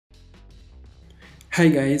Hi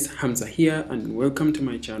guys, Hamza here and welcome to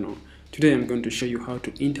my channel. Today I'm going to show you how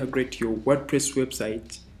to integrate your WordPress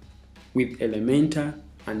website with Elementor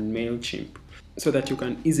and Mailchimp so that you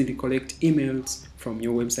can easily collect emails from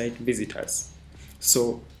your website visitors.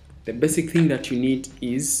 So the basic thing that you need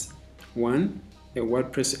is one, a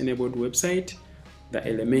WordPress enabled website, the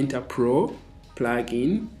ElementorPro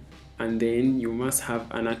plugin, and then you must have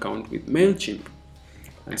an account with Mailchimp.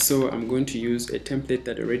 And so I'm going to use a template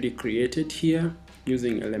that I already created here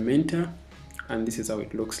using Elementor, and this is how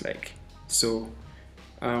it looks like. So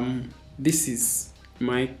this is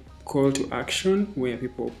my call to action where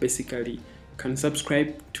people basically can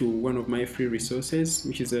subscribe to one of my free resources,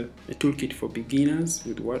 which is a toolkit for beginners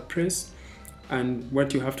with WordPress. And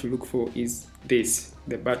what you have to look for is this,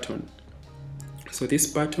 the button. So this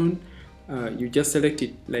button, you just select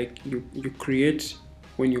it like you create,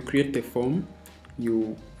 when you create the form,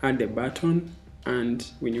 you add the button, and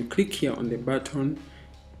when you click here on the button,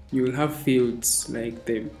 you will have fields like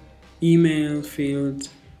the email field,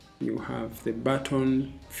 you have the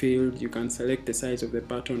button field, you can select the size of the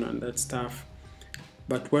button and that stuff.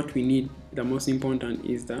 But what we need, the most important,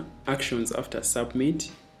 is the actions after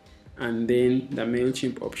submit and then the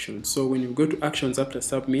Mailchimp option. So when you go to actions after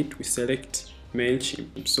submit, we select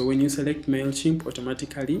Mailchimp. So when you select Mailchimp,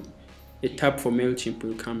 automatically a tab for Mailchimp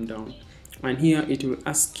will come down. And here it will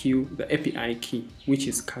ask you the API key, which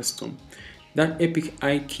is custom. That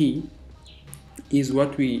API key is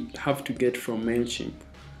what we have to get from Mailchimp.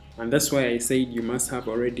 And that's why I said you must have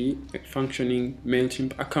already a functioning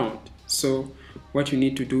Mailchimp account. So what you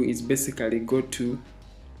need to do is basically go to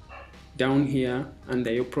down here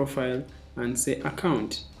under your profile and say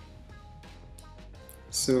account.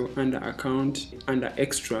 So under account, under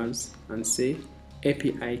extras, and say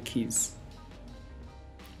API keys.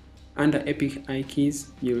 Under API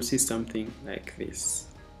keys, you'll see something like this.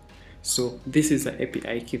 So this is the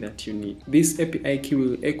API key that you need. This API key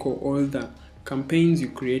will echo all the campaigns you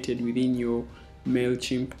created within your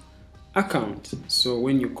Mailchimp account. So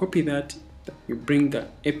when you copy that, you bring the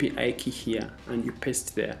API key here and you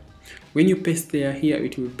paste there. When you paste there, here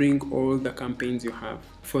it will bring all the campaigns you have.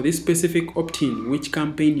 For this specific opt-in, which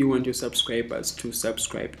campaign you want your subscribers to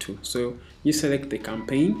subscribe to. So you select the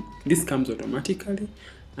campaign. This comes automatically.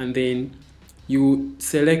 And then you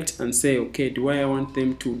select and say, okay, do I want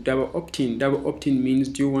them to double opt-in? Double opt-in means,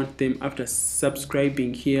 do you want them after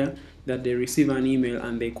subscribing here that they receive an email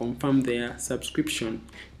and they confirm their subscription?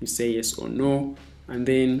 You say yes or no, and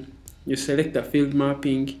then you select the field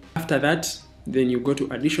mapping. After that, then you go to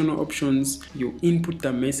additional options. You input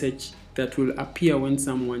the message that will appear when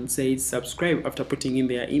someone says subscribe after putting in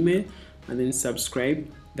their email, and then subscribe.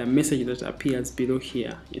 The message that appears below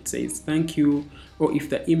here, it says thank you, or if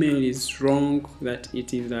the email is wrong, that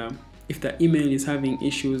it is if the email is having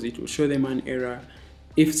issues, it will show them an error.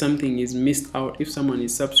 If something is missed out, if someone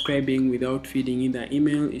is subscribing without feeding in the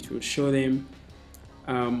email, it will show them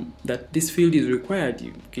that this field is required.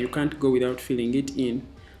 You can't go without filling it in.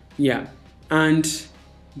 Yeah, and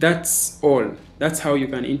that's all. That's how you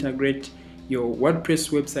can integrate your WordPress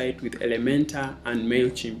website with Elementor and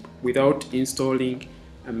Mailchimp without installing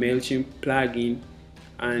a Mailchimp plugin,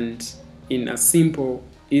 and in a simple,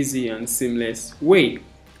 easy and seamless way.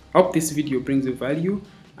 I hope this video brings you value,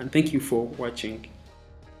 and thank you for watching.